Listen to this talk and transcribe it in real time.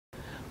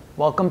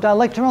Welcome to our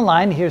lecture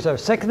online. Here's our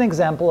second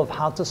example of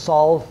how to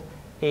solve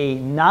a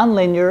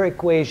nonlinear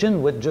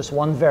equation with just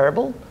one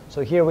variable.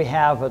 So here we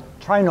have a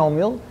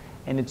trinomial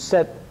and it's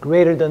set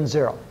greater than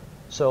 0.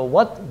 So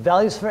what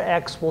values for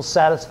x will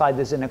satisfy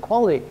this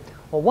inequality?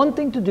 Well, one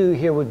thing to do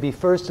here would be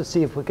first to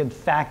see if we can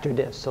factor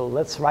this. So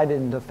let's write it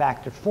in the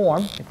factored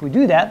form. If we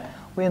do that,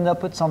 we end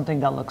up with something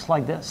that looks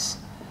like this.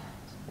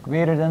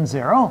 Greater than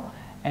 0.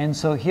 And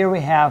so here we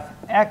have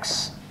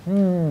x.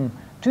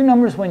 Two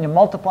numbers, when you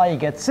multiply, you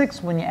get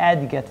 6. When you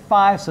add, you get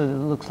 5. So it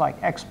looks like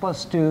x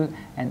plus 2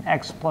 and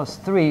x plus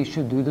 3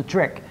 should do the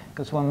trick.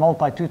 Because when we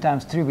multiply 2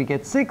 times 3, we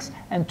get 6.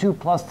 And 2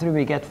 plus 3,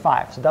 we get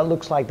 5. So that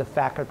looks like the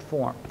factored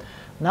form.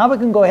 Now we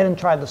can go ahead and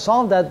try to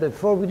solve that. But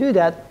before we do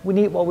that, we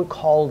need what we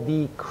call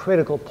the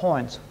critical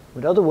points.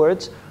 In other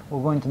words,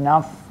 we're going to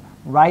now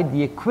write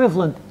the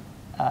equivalent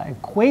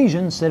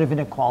equation instead of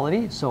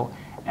inequality. So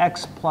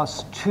x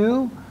plus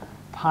 2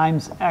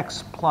 times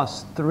x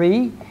plus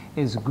 3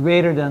 is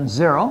greater than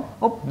 0.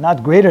 Oh,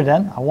 not greater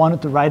than. I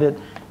wanted to write it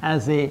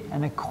as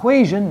an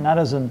equation, not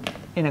as an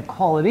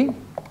inequality,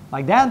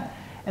 like that.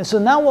 And so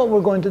now what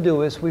we're going to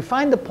do is we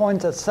find the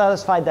points that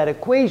satisfy that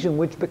equation,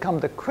 which become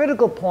the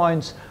critical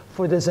points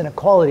for this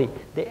inequality,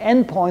 the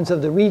endpoints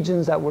of the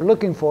regions that we're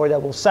looking for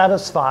that will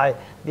satisfy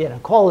the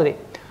inequality.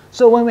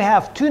 So when we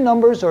have two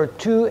numbers or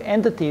two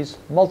entities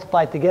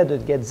multiplied together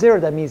to get 0,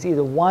 that means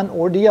either one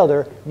or the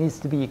other needs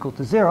to be equal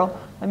to 0.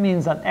 That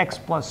means that x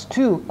plus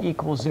 2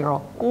 equals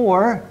 0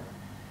 or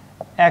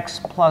x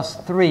plus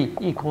 3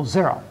 equals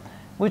 0,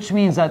 which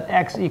means that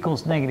x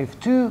equals negative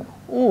 2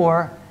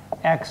 or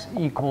x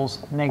equals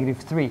negative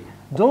 3.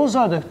 Those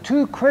are the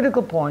two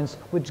critical points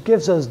which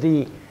gives us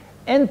the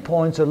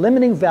endpoints or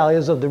limiting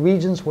values of the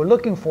regions we're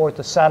looking for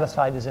to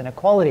satisfy this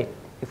inequality.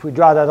 If we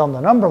draw that on the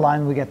number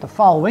line, we get the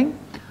following.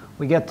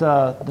 We get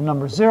the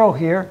number 0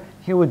 here.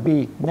 Here would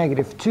be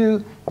negative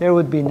 2. There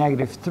would be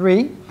negative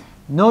 3.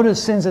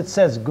 Notice since it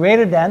says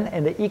greater than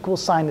and the equal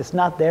sign is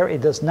not there,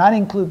 it does not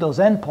include those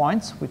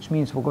endpoints, which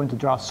means we're going to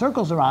draw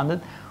circles around it.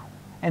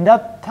 And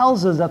that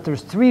tells us that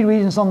there's three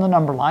regions on the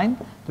number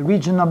line. The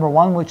region number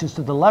 1, which is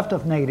to the left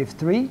of negative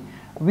 3.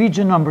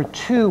 Region number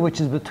 2, which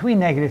is between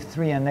negative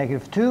 3 and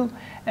negative 2.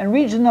 And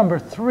region number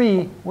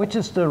 3, which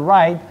is to the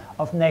right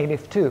of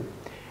negative 2.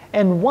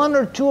 And one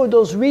or two of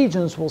those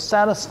regions will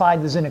satisfy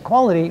this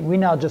inequality. We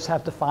now just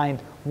have to find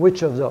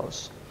which of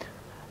those.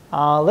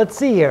 Let's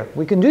see here.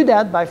 We can do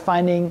that by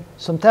finding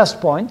some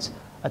test points.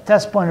 A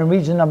test point in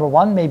region number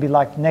 1 may be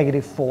like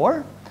negative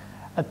 4.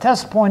 A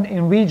test point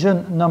in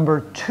region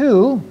number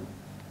 2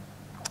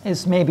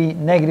 is maybe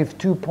negative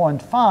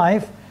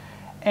 2.5.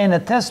 And a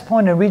test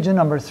point in region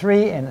number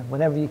 3, and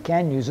whenever you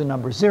can, use the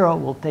number 0.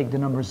 We'll take the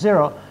number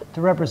 0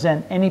 to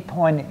represent any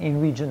point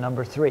in region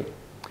number 3.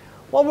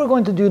 What we're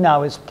going to do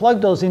now is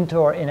plug those into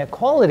our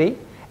inequality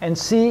and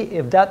see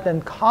if that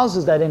then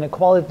causes that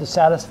inequality to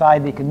satisfy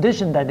the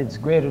condition that it's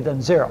greater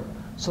than 0.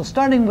 So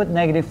starting with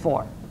negative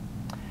 4.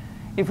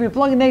 If we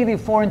plug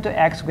negative 4 into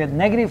x, we get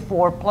negative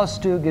 4 plus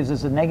 2 gives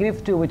us a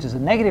negative 2, which is a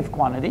negative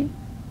quantity.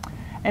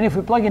 And if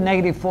we plug in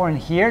negative 4 in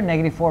here,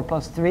 negative 4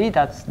 plus 3,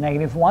 that's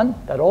negative 1.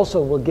 That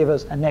also will give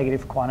us a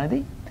negative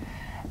quantity.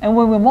 And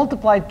when we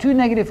multiply two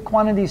negative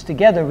quantities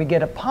together, we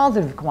get a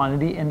positive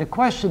quantity. And the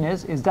question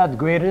is that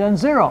greater than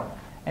 0?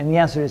 And the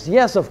answer is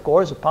yes, of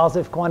course. A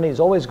positive quantity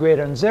is always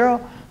greater than 0.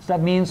 So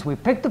that means we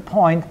picked a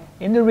point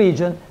in the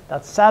region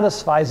that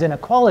satisfies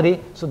inequality.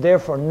 So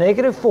therefore,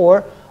 negative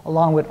 4,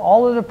 along with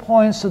all of the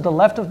points to the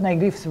left of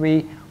negative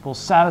 3, will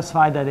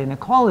satisfy that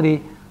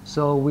inequality.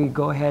 So we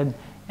go ahead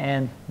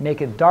and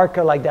make it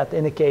darker like that to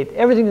indicate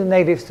everything to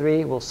negative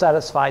 3 will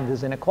satisfy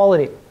this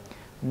inequality.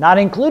 Not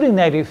including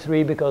negative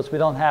 3 because we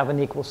don't have an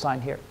equal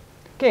sign here.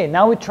 Okay,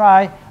 now we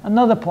try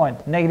another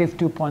point, negative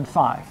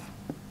 2.5.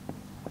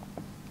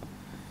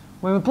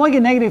 When we plug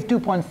in negative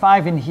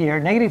 2.5 in here,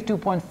 negative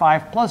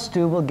 2.5 plus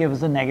 2 will give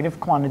us a negative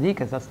quantity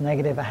because that's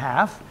negative a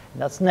half.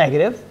 And that's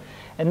negative.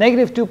 And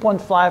negative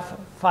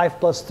 2.5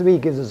 plus 3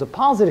 gives us a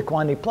positive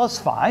quantity plus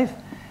 5.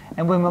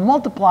 And when we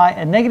multiply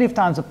a negative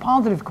times a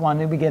positive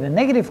quantity, we get a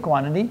negative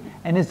quantity.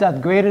 And is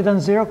that greater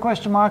than 0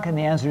 question mark? And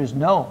the answer is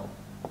no.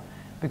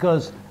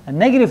 Because a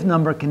negative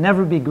number can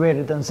never be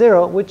greater than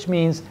 0, which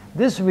means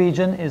this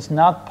region is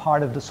not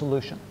part of the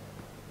solution.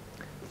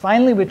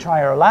 Finally, we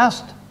try our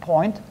last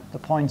point, the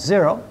point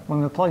 0.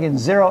 When we plug in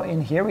 0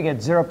 in here, we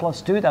get 0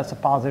 plus 2, that's a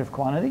positive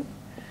quantity.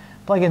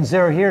 Plug in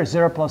 0 here,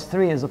 0 plus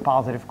 3 is a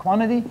positive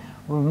quantity.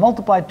 When we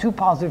multiply two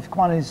positive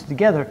quantities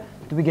together,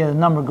 do we get a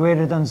number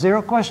greater than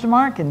 0 question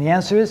mark? And the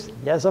answer is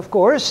yes, of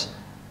course.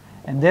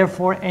 And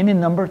therefore, any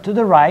number to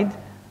the right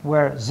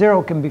where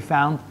 0 can be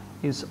found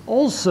is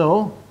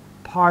also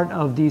part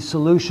of the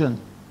solution.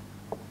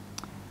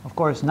 Of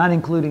course, not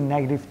including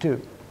negative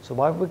 2. So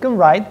what we can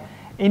write,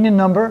 any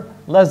number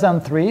less than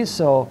 3,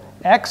 so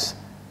x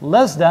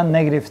less than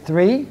negative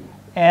 3,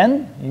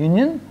 and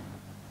union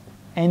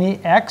any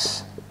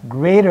x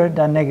greater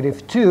than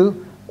negative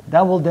 2,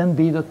 that will then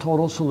be the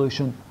total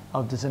solution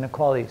of this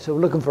inequality. So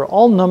we're looking for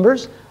all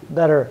numbers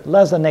that are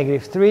less than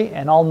negative 3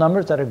 and all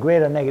numbers that are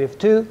greater than negative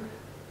 2,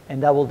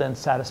 and that will then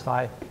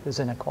satisfy this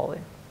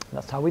inequality.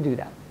 That's how we do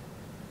that.